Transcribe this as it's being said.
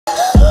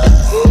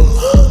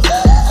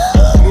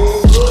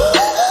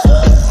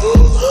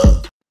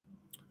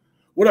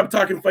What up,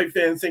 Talking Fight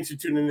fans? Thanks for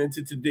tuning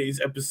into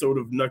today's episode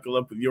of Knuckle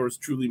Up with yours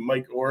truly,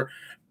 Mike Orr,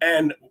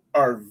 and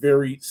our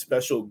very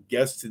special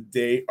guest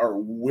today, our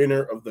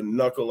winner of the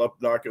Knuckle Up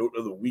Knockout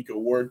of the Week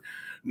award,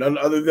 none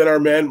other than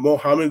our man,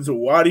 Mohamed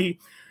Zawadi,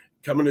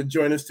 coming to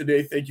join us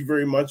today. Thank you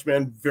very much,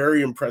 man.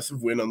 Very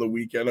impressive win on the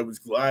weekend. I was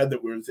glad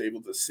that we were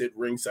able to sit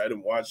ringside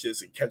and watch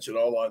this and catch it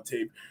all on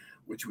tape,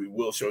 which we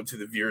will show to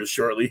the viewers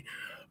shortly.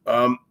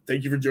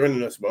 Thank you for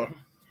joining us, Mo.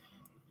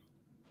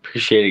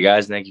 Appreciate it,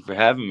 guys. Thank you for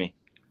having me.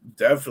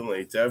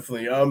 Definitely.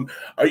 I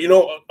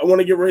want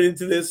to get right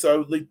into this.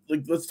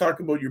 Let's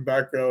talk about your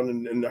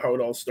background and how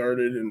it all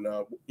started, and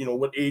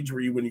what age were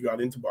you when you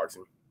got into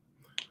boxing?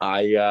 So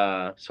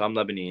I'm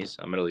Lebanese.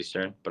 I'm Middle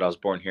Eastern, but I was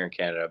born here in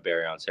Canada,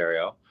 Barrie,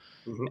 Ontario,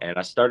 and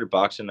I started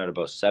boxing at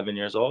about 7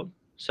 years old,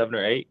 7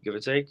 or 8, give or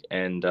take.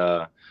 And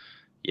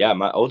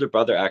my older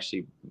brother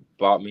actually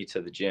brought me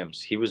to the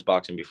gyms. He was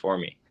boxing before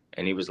me,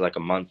 and he was like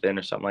a month in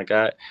or something like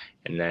that.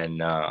 And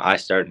then I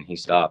started, and he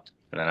stopped.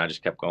 And then I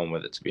just kept going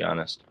with it, to be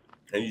honest.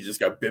 And you just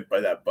got bit by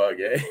that bug,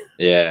 eh?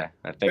 Yeah,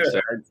 I think so.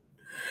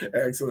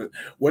 Excellent.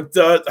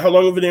 How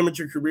long of an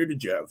amateur career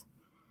did you have?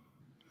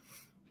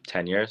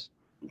 10 years.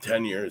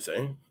 10 years,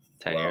 eh?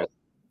 10 years.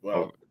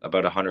 Wow.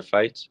 About 100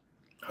 fights.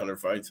 100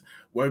 fights.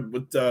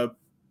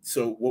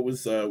 So what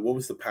was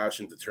the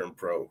passion to turn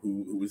pro?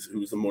 Who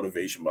was the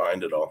motivation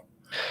behind it all?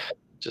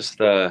 Just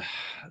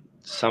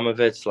some of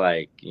it's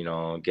like,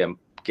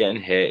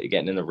 getting hit,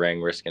 getting in the ring,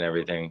 risking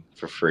everything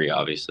for free,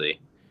 obviously.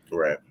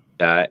 Right.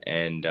 That,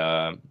 and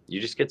you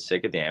just get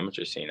sick of the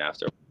amateur scene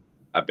after.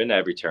 I've been to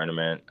every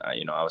tournament. I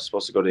was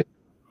supposed to go to,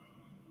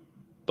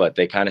 but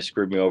they kind of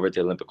screwed me over at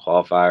the Olympic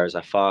qualifiers.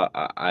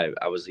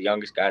 I was the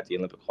youngest guy at the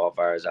Olympic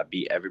qualifiers. I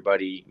beat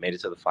everybody, made it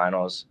to the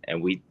finals,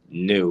 and we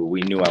knew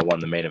I won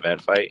the main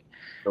event fight.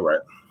 All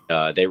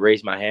right. They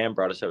raised my hand,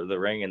 brought us out of the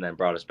ring, and then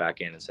brought us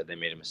back in and said they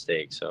made a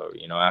mistake. So,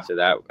 after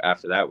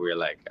that, we were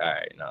like, all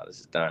right, no,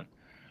 this is done.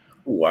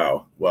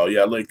 Wow. Well,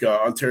 yeah,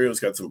 Ontario's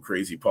got some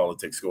crazy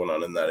politics going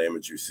on in that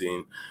amateur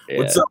scene. Yeah.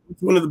 What's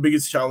one of the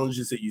biggest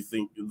challenges that you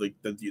think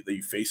that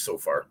you faced so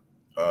far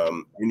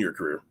in your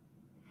career?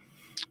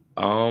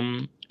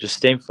 Just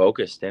staying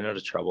focused, staying out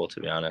of trouble, to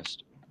be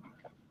honest.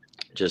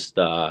 Just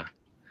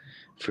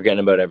forgetting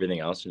about everything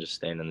else and just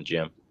staying in the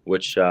gym.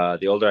 Which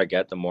the older I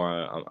get, the more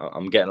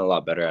I'm getting a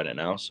lot better at it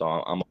now. So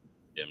I'm in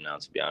the gym now,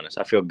 to be honest.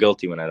 I feel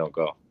guilty when I don't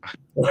go.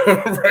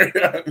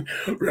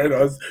 Right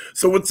on.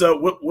 So what's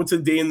a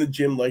day in the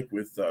gym like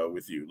with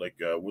you?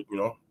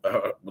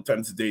 What time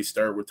does the day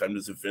start? What time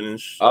does it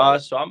finish?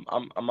 So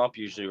I'm up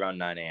usually around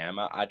 9 a.m.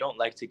 I don't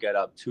like to get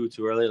up too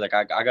early. Like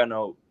I got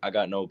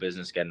no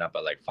business getting up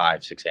at like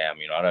 5, 6 a.m.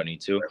 I don't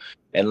need to,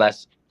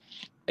 unless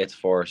it's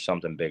for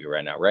something bigger.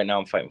 Right now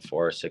I'm fighting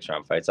 4 or 6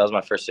 round fights. That was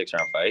my first 6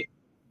 round fight.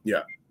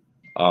 Yeah.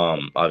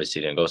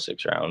 Obviously didn't go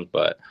 6 rounds,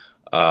 but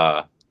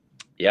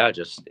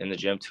just in the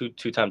gym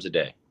two times a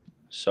day.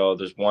 So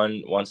there's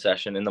one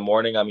session in the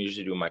morning. I'm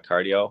usually doing my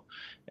cardio,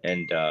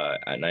 and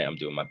at night I'm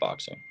doing my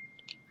boxing.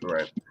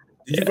 Right.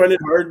 Did you find it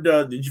hard?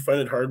 Did you find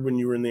it hard when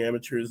you were in the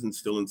amateurs and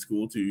still in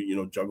school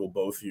to juggle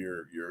both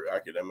your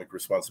academic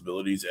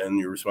responsibilities and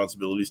your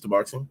responsibilities to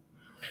boxing?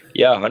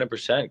 Yeah,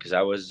 100%. Because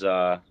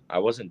I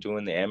wasn't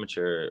doing the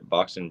amateur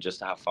boxing just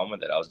to have fun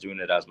with it. I was doing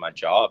it as my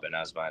job and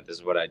this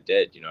is what I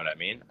did. You know what I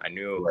mean? I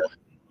knew. Right.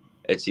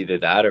 It's either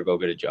that or go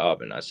get a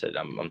job, and I said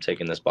I'm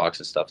taking this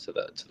boxing stuff to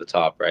the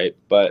top, right?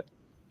 But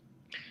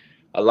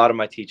a lot of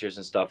my teachers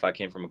and stuff, I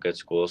came from a good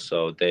school,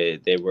 so they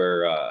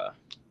were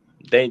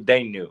they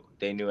knew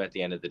at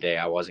the end of the day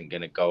I wasn't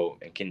gonna go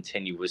and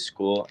continue with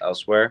school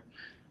elsewhere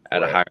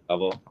at a higher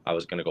level. I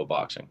was gonna go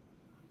boxing.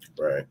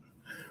 Right.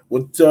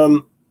 What's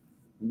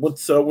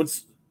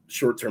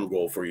short-term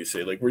goal for you?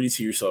 Say, where do you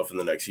see yourself in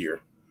the next year?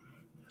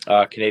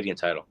 Canadian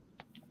title.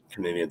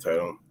 Canadian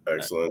title.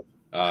 Excellent.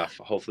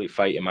 Hopefully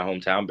fight in my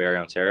hometown, Barrie,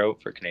 Ontario,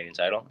 for Canadian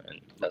title, and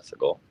that's the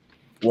goal.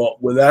 Well,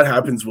 when that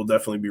happens, we'll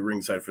definitely be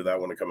ringside for that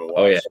one to come and watch.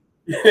 Oh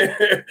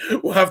yeah,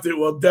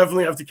 we'll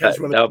definitely have to catch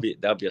one. That'll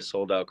be a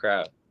sold out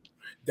crowd.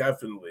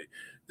 Definitely.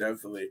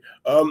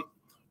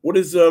 What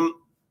is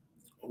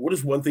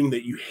one thing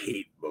that you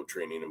hate about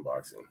training in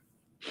boxing?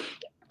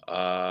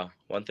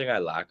 One thing I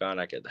lack on,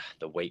 I get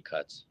the weight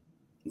cuts.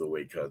 The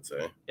weight cuts,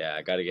 eh? Yeah,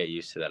 I got to get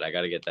used to that. I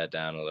got to get that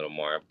down a little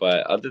more.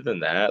 But other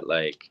than that,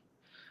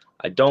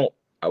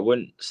 I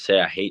wouldn't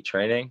say I hate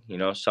training.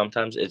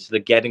 Sometimes it's the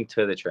getting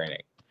to the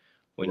training.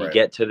 When you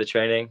get to the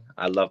training,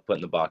 I love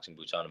putting the boxing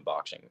boots on and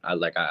boxing.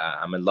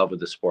 I'm in love with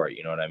the sport.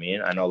 You know what I mean?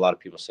 I know a lot of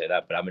people say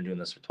that, but I've been doing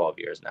this for 12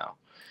 years now.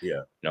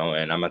 Yeah.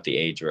 And I'm at the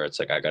age where it's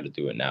like I got to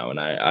do it now, and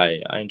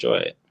I enjoy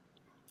it.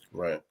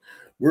 Right.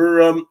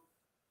 Where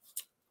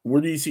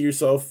do you see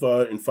yourself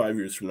in 5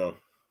 years from now?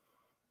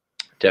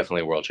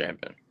 Definitely world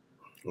champion.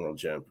 World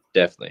champ.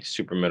 Definitely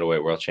super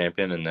middleweight world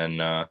champion, and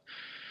then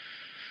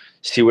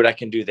see what I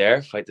can do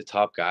there. Fight the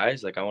top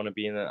guys. I want to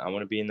be in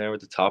there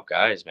with the top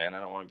guys, man. I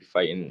don't want to be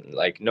fighting.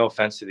 No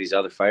offense to these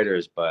other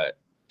fighters, but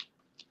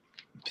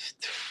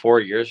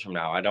 4 years from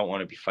now, I don't want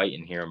to be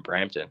fighting here in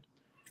Brampton.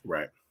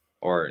 Right.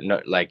 or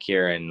no, like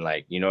here in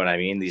like, you know what I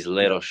mean? These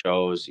little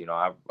shows, you know,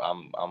 I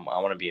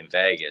want to be in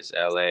Vegas,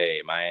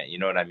 LA, you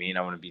know what I mean?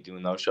 I want to be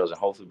doing those shows and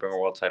hopefully bring a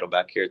world title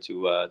back here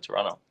to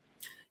Toronto.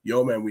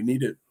 Yo, man, we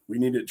need it. We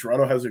need it.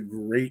 Toronto has a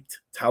great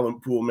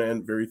talent pool,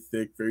 man. Very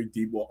thick, very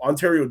deep. Well,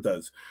 Ontario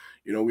does.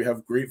 You know, we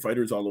have great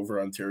fighters all over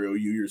Ontario.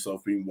 You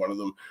yourself being one of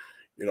them.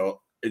 You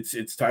know,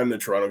 it's time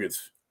that Toronto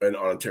gets and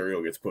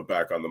Ontario gets put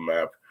back on the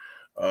map.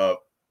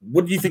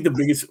 What do you think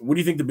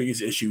the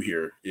biggest issue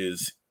here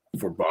is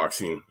for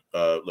boxing?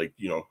 Like,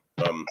 you know,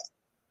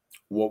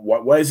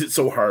 why is it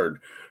so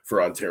hard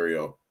for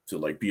Ontario to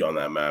like be on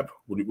that map?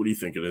 What do you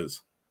think it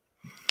is?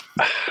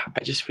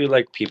 I just feel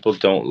like people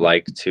don't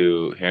like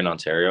to, here in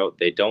Ontario,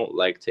 they don't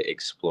like to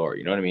explore.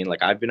 You know what I mean?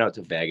 Like I've been out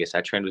to Vegas.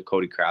 I trained with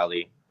Cody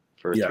Crowley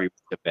for 3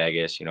 weeks at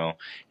Vegas, you know,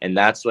 and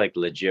that's like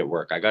legit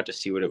work. I got to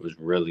see what it was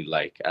really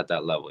like at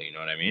that level. You know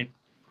what I mean?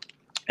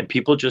 And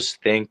people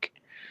just think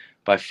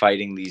by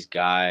fighting these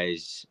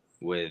guys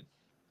with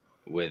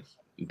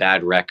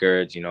bad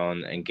records, you know,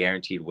 and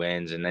guaranteed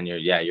wins, and then you're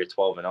 12-0,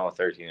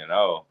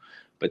 13-0,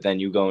 but then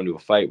you go into a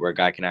fight where a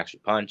guy can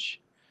actually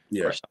punch.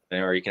 Or something,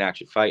 or you can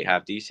actually fight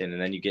half decent,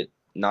 and then you get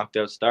knocked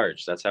out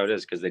starch. That's how it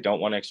is because they don't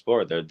want to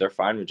explore. They're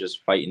fine with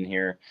just fighting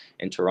here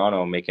in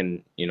Toronto,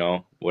 making, you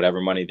know,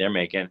 whatever money they're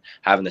making,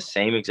 having the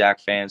same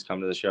exact fans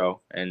come to the show,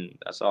 and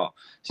that's all.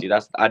 See,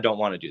 I don't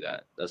want to do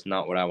that. That's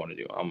not what I want to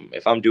do.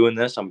 If I'm doing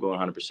this, I'm going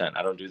 100%.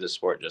 I don't do this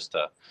sport just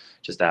to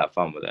have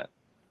fun with it.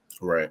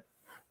 Right.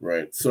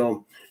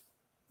 So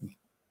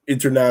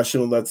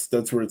international,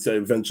 that's where it's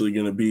eventually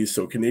going to be.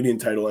 So Canadian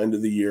title end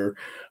of the year,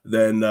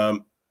 then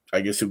I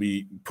guess he'll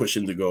be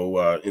pushing to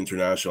go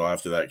international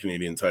after that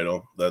Canadian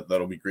title.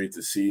 That'll be great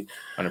to see.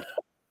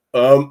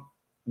 100%.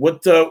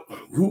 What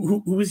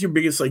who is your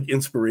biggest like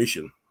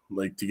inspiration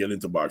like to get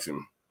into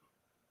boxing?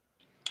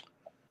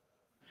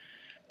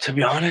 To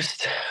be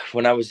honest,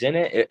 when I was in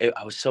it,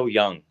 I was so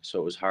young, so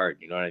it was hard.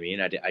 You know what I mean?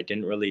 I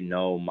didn't really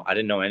know. I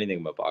didn't know anything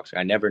about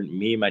boxing.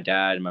 Me, my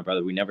dad, and my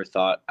brother, we never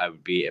thought I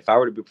would be. If I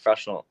were to be a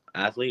professional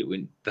athlete,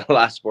 the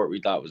last sport we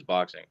thought was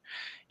boxing.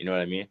 You know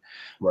what I mean?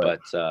 Right.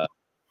 But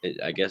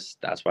I guess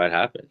that's why it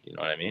happened. You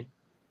know what I mean?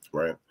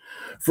 Right.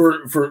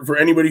 For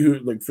anybody who,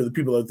 like, for the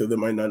people out there that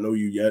might not know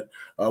you yet,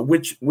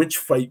 which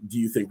fight do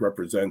you think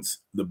represents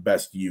the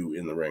best you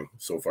in the ring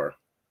so far?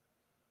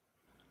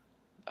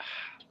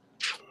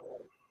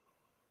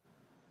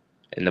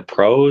 In the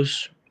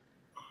pros,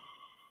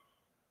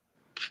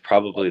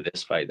 probably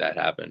this fight that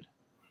happened.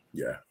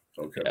 Yeah.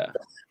 Okay. Yeah.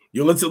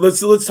 Yo,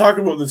 let's talk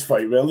about this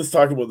fight, man. Let's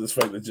talk about this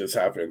fight that just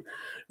happened.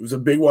 It was a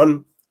big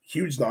one.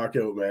 Huge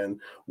knockout, man.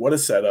 What a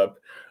setup.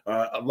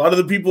 A lot of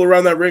the people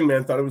around that ring,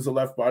 man, thought it was a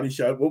left body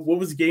shot. What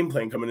was the game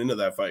plan coming into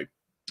that fight?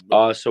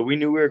 So we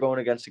knew we were going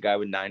against a guy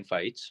with 9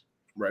 fights.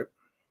 Right.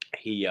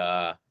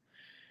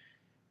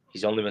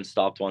 He's only been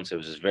stopped once. It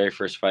was his very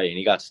first fight, and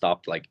he got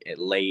stopped like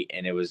late,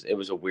 and it was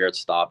a weird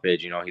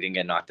stoppage. You know, he didn't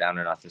get knocked down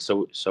or nothing.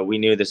 So we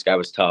knew this guy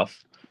was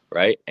tough,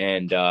 right?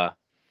 And the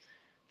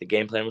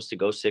game plan was to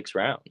go 6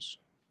 rounds.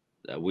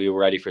 We were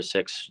ready for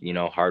 6, you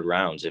know, hard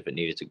rounds if it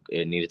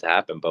needed to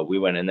happen. But we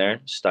went in there,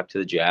 stuck to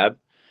the jab,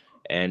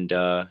 and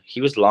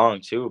he was long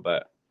too.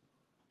 But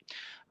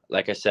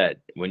like I said,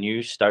 when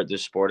you start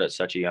this sport at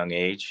such a young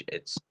age,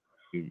 it's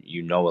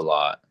you know a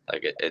lot.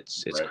 Like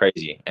it's right.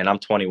 Crazy. And I'm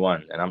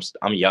 21, and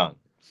I'm young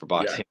for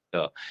boxing.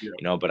 Yeah. So you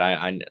know, but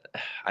I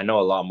know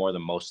a lot more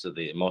than most of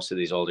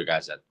these older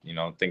guys that, you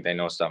know, think they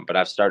know something. But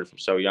I've started from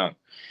so young.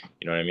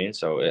 You know what I mean?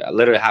 So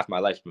literally half my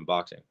life's been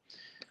boxing.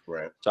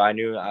 Right. So I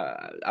knew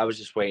I was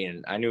just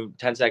waiting. I knew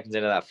 10 seconds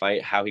into that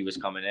fight how he was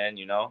coming in,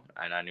 you know,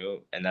 and I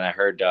knew. And then I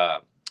heard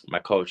my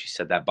coach. He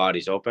said that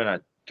body's open. I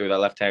threw that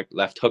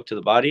left hook to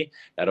the body.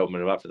 That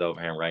opened him up for the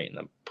overhand right, and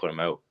then put him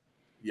out.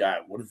 Yeah,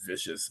 what a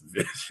vicious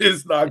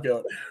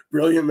knockout!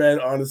 Brilliant, man.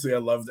 Honestly, I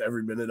loved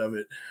every minute of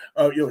it.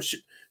 You know,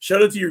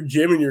 shout out to your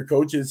gym and your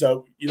coaches.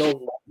 You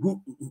know,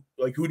 who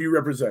do you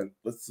represent?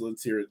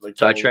 Let's hear it. Like,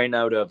 so I train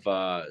out of.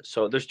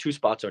 So there's 2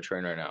 spots I'm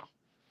training right now.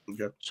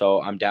 Okay.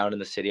 So I'm down in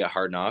the city at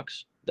Hard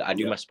Knocks. I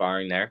do my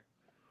sparring there,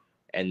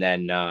 and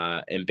then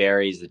in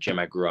Barrie's the gym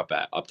I grew up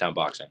at, Uptown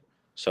Boxing.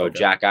 So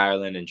Jack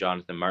Ireland and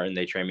Jonathan Martin,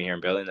 they train me here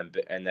in Billy,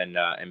 and then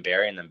in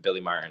Barrie, and then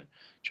Billy Martin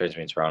trains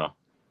me in Toronto.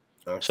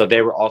 Okay. So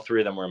they were all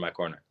 3 of them were in my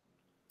corner.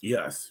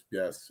 Yes,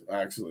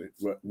 actually,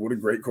 what a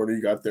great corner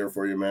you got there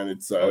for you, man.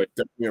 It's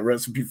definitely a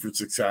recipe for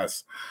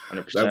success.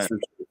 100%. That's for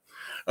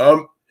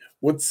sure.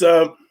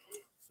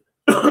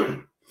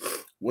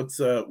 What's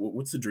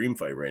the dream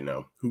fight right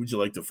now? Who would you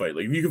like to fight?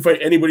 Like, if you could fight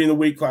anybody in the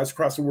weight class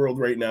across the world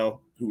right now,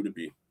 who would it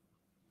be?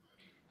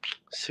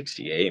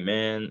 68,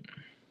 man.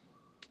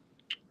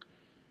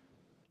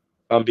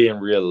 I'm being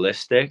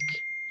realistic,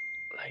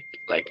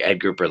 like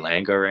Edgar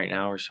Berlanga right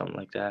now or something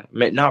like that.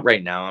 Not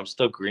right now. I'm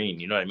still green.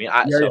 You know what I mean?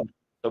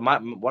 So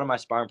one of my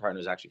sparring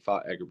partners actually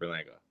fought Edgar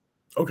Berlanga.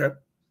 Okay.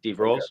 Steve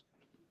Rolls.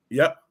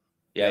 Yep.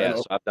 Yeah.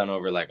 So I've done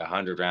over like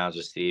 100 rounds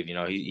with Steve. You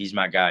know, he's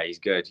my guy. He's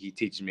good. He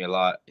teaches me a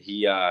lot.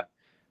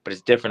 But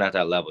it's different at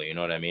that level. You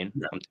know what I mean?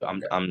 Yeah.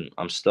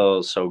 I'm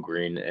still so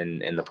green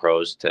in the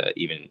pros to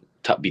even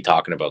be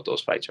talking about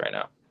those fights right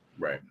now.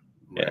 Right.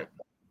 Yeah.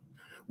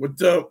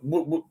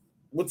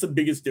 What's the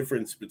biggest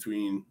difference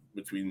between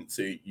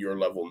say your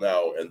level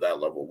now and that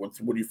level? What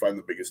do you find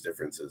the biggest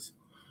differences?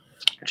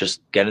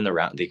 Just getting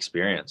the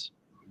experience.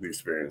 The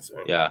experience.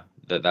 Yeah,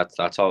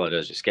 that's all it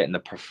is. Just getting the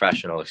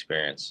professional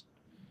experience.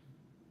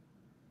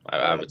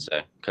 I would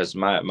say, because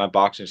my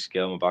boxing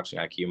skill, my boxing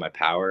IQ, my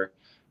power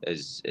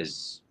is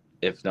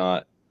if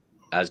not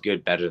as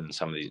good, better than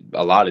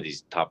a lot of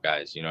these top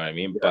guys. You know what I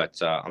mean? Yeah.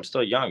 But I'm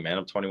still young, man.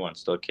 I'm 21,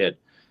 still a kid.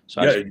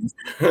 So I just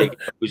take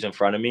who's in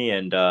front of me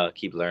and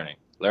keep learning.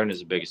 Learn is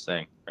the biggest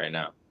thing right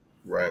now.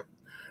 Right.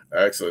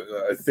 Excellent.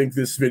 I think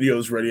this video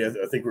is ready. I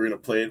think we're gonna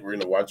play it. We're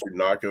gonna watch your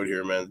knockout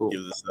here, man. Cool.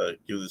 Give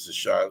this a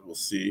shot. We'll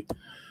see.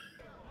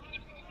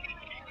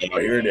 Oh,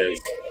 here it is.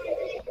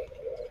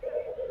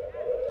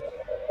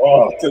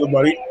 Oh, to the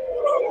money.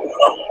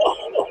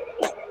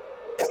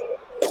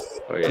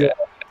 Oh yeah.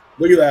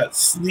 Look at that.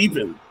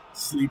 Sleeping.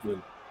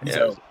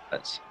 Yeah,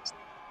 that's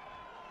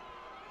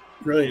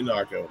brilliant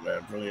knockout,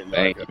 man. Brilliant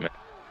knockout. Thank you, man.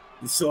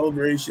 The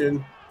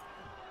celebration.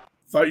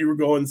 Thought you were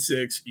going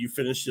 6. You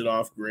finished it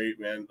off great,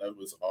 man. That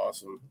was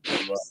awesome.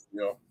 It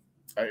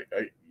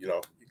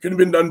could have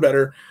been done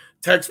better.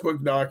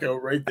 Textbook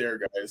knockout right there,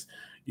 guys.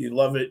 You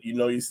love it. You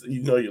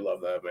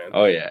love that, man.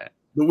 Oh yeah.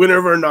 The winner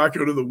of our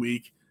knockout of the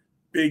week.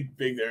 Big.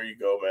 There you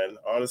go, man.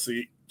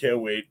 Honestly, can't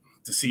wait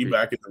to see you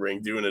back in the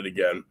ring doing it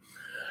again.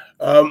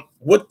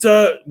 What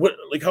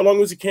how long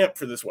was the camp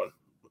for this one?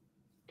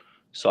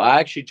 So I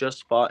actually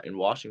just fought in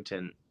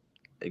Washington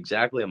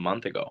exactly a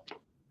month ago.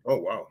 Oh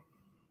wow.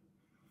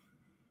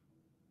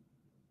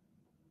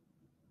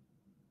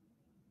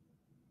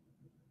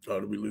 Oh,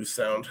 did we lose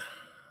sound?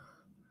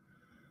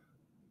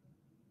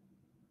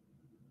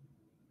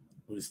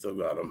 We still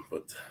got him,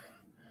 but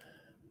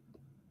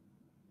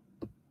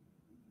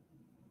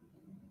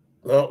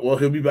well,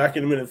 he'll be back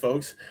in a minute,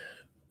 folks.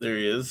 There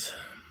he is.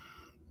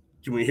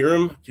 Can we hear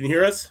him? Can you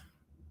hear us?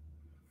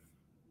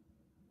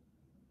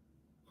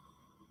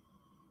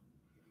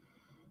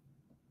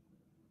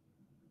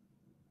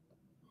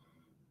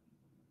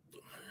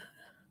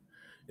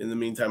 In the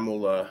meantime,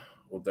 we'll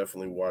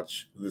definitely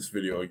watch this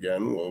video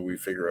again while we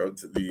figure out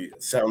the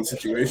sound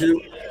situation.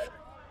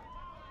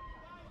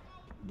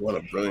 What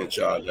a brilliant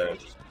shot, man.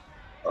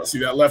 See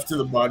that left to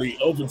the body,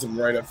 opens him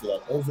right up for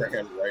that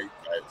overhand right,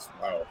 guys.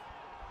 Wow.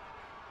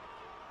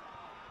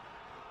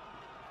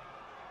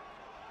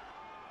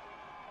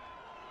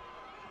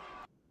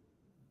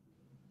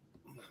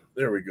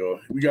 There we go.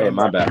 We got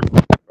my bad.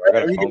 I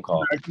got a phone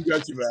call. We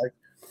got you back.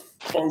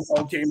 Phone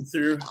call came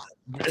through.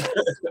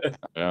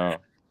 Yeah.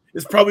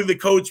 It's probably the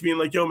coach being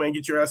like, yo, man,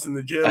 get your ass in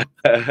the gym.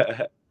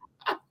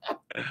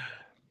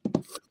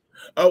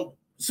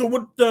 So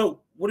what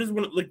is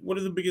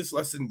the biggest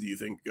lesson do you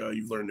think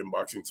you've learned in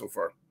boxing so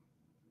far?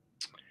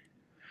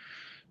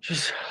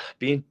 Just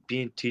being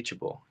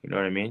teachable. You know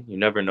what I mean? You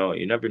never know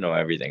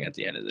everything at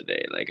the end of the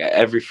day. Like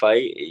every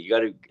fight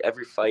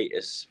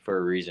is for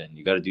a reason.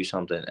 You got to do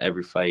something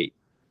every fight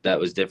that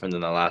was different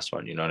than the last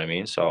one. You know what I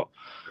mean? So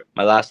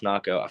my last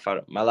fight I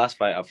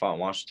fought in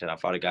Washington. I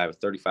fought a guy with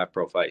 35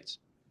 pro fights.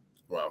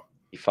 Wow.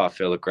 He fought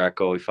Phil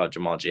Greco. He fought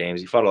Jamal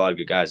James. He fought a lot of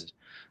good guys.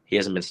 He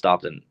hasn't been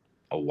stopped in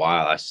a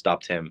while. I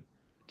stopped him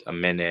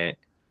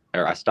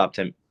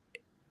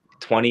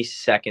 20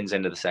 seconds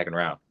into the second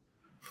round.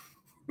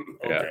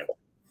 Okay.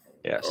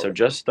 Yeah. So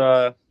just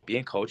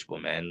being coachable,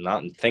 man.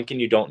 Not thinking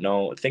you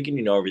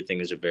know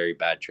everything is a very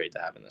bad trait to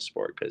have in this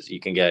sport, because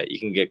you can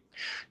get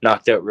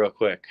knocked out real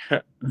quick.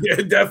 Yeah,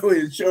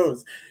 definitely. It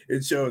shows,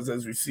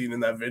 as we've seen in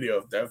that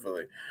video.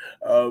 Definitely.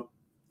 Well,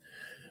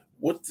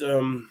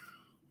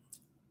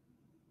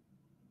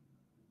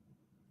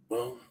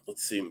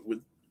 let's see.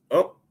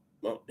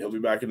 He'll be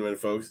back in a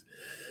minute, folks.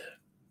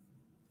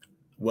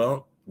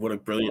 Well, what a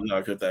brilliant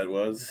knockout that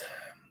was.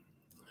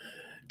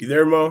 You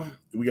there, Mo?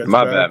 We got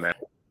my bad, man.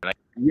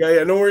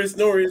 Yeah, no worries,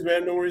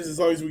 man. No worries. As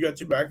long as we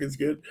got you back, it's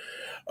good.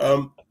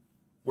 What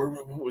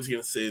was he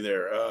gonna say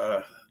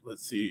there?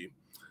 Let's see.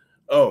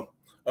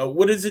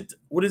 What is it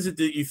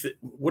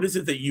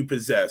that you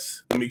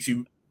possess that makes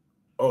you?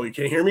 Oh, you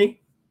can't hear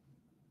me?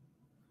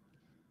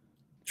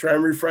 Try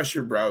and refresh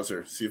your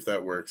browser. See if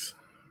that works.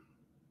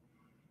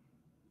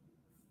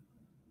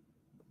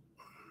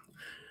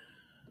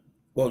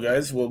 Well,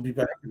 guys, we'll be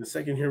back in a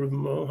second here with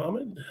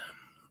Mohammed.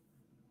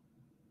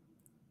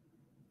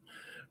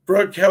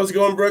 Brooke, how's it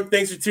going, Brooke?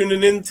 Thanks for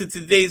tuning in to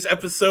today's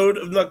episode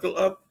of Knuckle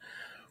Up.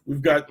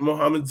 We've got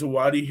Mohammed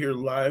Zawadi here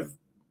live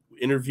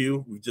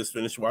interview. We've just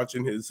finished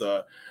watching his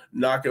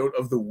knockout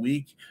of the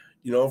week.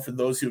 For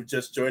those who have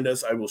just joined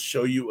us, I will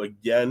show you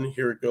again.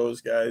 Here it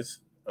goes, guys.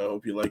 I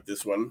hope you like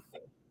this one.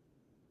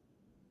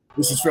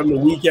 This is from the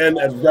weekend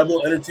at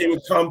Rebel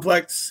Entertainment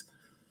Complex.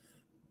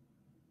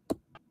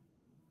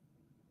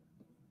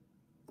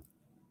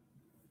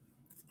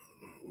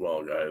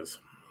 Well, guys.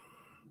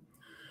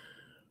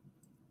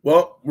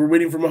 Well, we're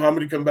waiting for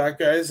Mohammed to come back,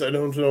 guys. I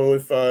don't know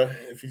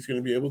if he's going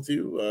to be able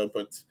to,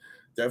 but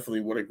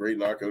definitely what a great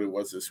knockout it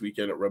was this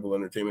weekend at Rebel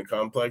Entertainment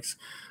Complex.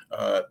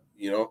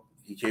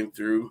 He came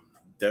through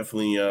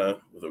definitely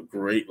with a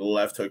great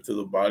left hook to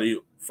the body,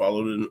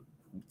 followed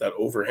that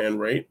overhand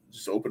right,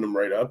 just opened him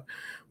right up,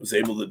 was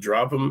able to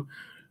drop him.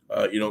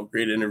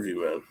 Great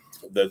interview, man,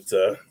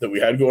 that we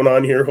had going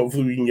on here.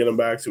 Hopefully we can get him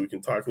back so we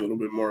can talk a little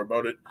bit more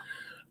about it.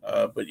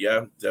 But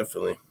yeah,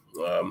 definitely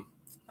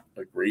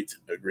a great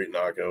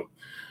knockout.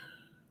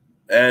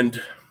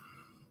 And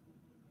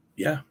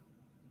yeah,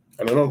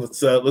 I don't know.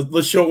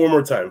 Let's show it one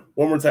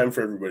more time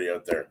for everybody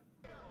out there.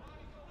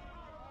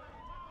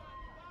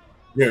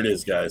 Here it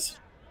is, guys.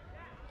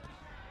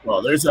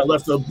 Oh, there's that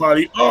left hook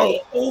body. Oh,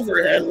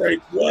 overhead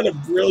right. What a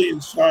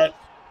brilliant shot.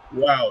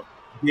 Wow.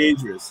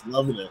 Dangerous.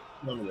 Loving it.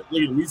 Look at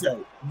him. He's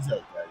out,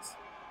 guys.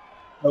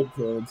 Out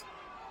cold.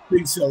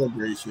 Big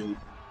celebration.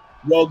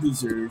 Well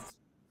deserved.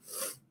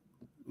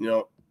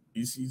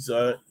 He's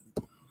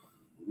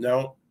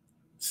now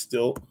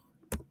still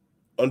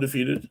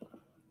undefeated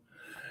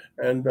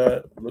and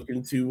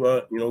looking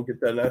to get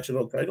that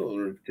national title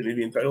or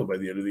Canadian title by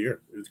the end of the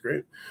year. It's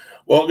great.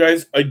 Well,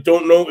 guys, I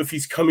don't know if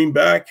he's coming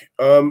back.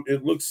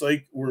 It looks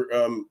like we're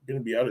going to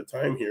be out of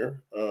time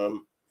here.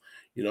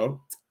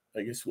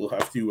 I guess we'll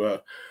have to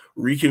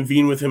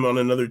reconvene with him on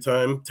another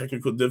time.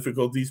 Technical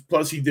difficulties.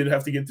 Plus, he did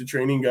have to get to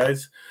training,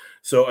 guys.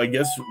 So I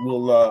guess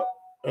we'll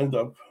end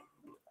up.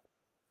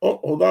 Oh,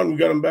 hold on. We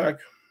got him back.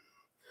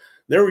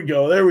 There we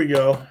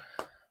go.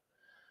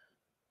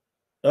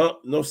 Oh,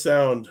 no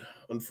sound,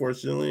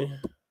 unfortunately.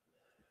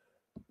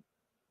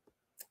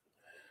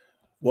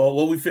 Well,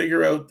 while we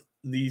figure out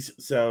these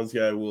sounds,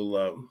 guy,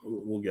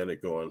 we'll get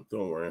it going.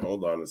 Don't worry.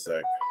 Hold on a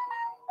sec.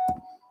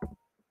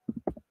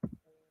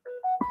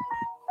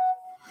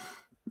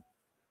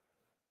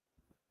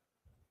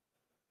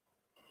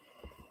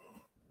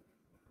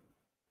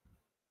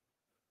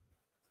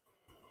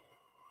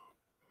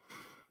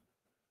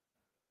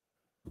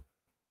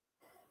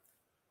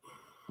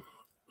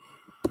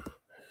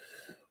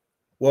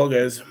 Well,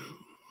 guys,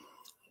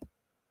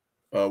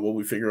 while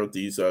we figure out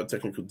these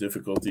technical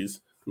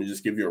difficulties, let me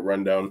just give you a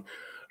rundown.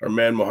 Our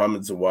man,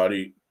 Mohamed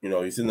Zawadi,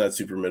 he's in that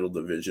super middle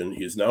division.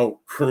 He is now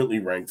currently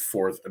ranked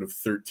 4th out of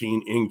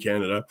 13 in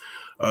Canada.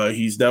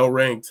 He's now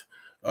ranked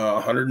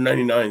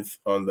 199th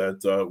on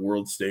that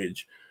world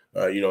stage.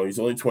 He's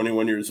only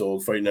 21 years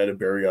old, fighting out of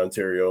Barrie,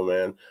 Ontario,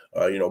 man.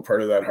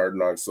 Part of that Hard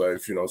Knocks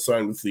life,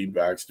 signed with Lee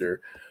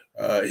Baxter.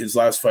 His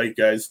last fight,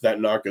 guys,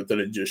 that knockout that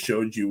I just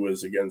showed you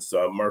was against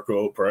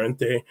Marco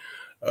Parente.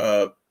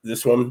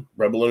 This one,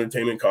 Rebel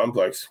Entertainment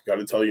Complex. Got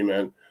to tell you,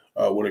 man,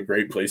 what a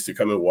great place to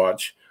come and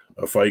watch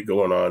a fight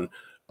going on.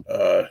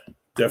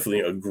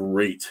 Definitely a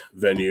great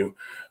venue.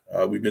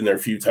 We've been there a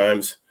few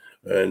times,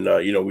 and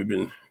we've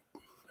been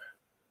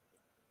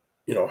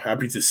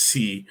happy to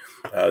see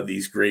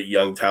these great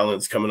young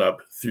talents coming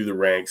up through the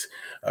ranks,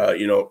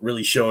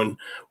 really showing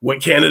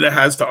what Canada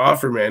has to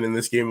offer, man, in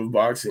this game of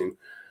boxing.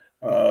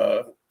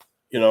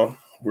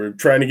 We're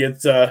trying to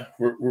get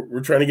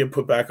we're trying to get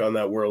put back on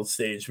that world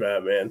stage,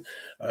 man.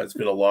 It's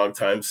been a long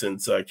time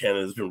since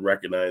Canada's been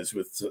recognized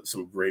with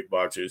some great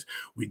boxers.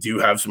 We do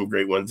have some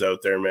great ones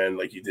out there, man.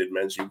 Like you did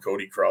mention,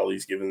 Cody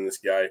Crawley's giving this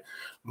guy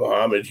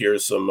Mohamed here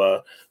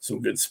some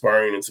good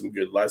sparring and some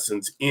good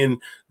lessons in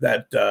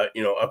that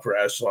upper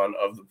echelon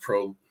of the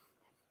pro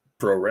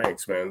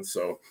ranks, man.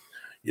 So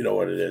you know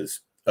what it is,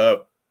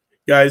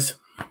 guys.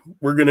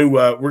 We're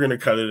gonna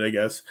cut it, I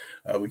guess.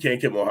 We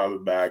can't get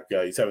Mohamed back.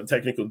 He's having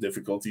technical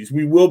difficulties.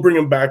 We will bring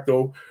him back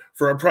though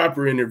for a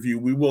proper interview.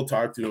 We will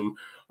talk to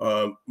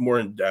him more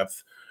in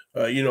depth.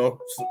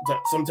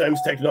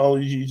 Sometimes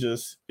technology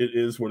it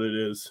is what it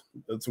is.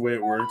 That's the way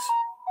it works.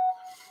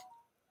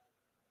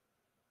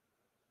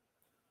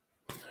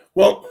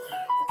 Well,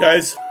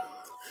 guys,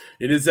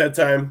 it is that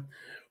time.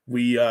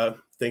 We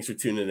thanks for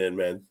tuning in,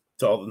 man.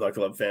 To all the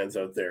Knuckle Up fans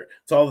out there,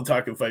 to all the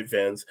Talking Fight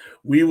fans,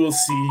 we will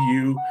see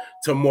you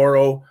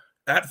tomorrow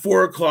at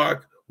 4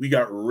 o'clock. We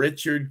got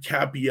Richard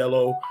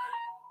Cappiello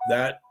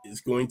that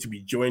is going to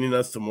be joining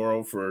us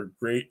tomorrow for a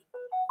great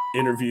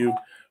interview.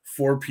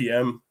 4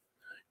 p.m.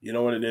 You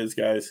know what it is,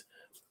 guys.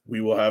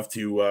 We'll have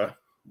to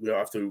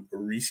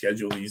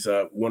reschedule these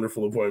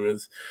wonderful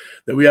appointments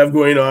that we have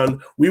going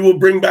on. We will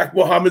bring back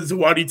Mohamed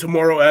Zawadi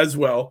tomorrow as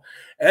well,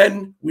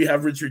 and we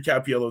have Richard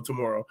Cappiello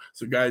tomorrow.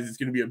 So, guys, it's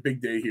going to be a big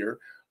day here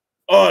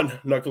on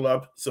Knuckle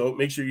Up. So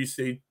make sure you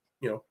stay,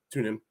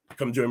 tune in.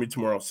 Come join me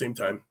tomorrow, same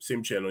time,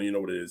 same channel. You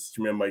know what it is. It's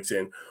your man Mike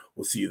saying,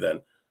 we'll see you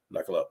then.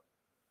 Knuckle Up.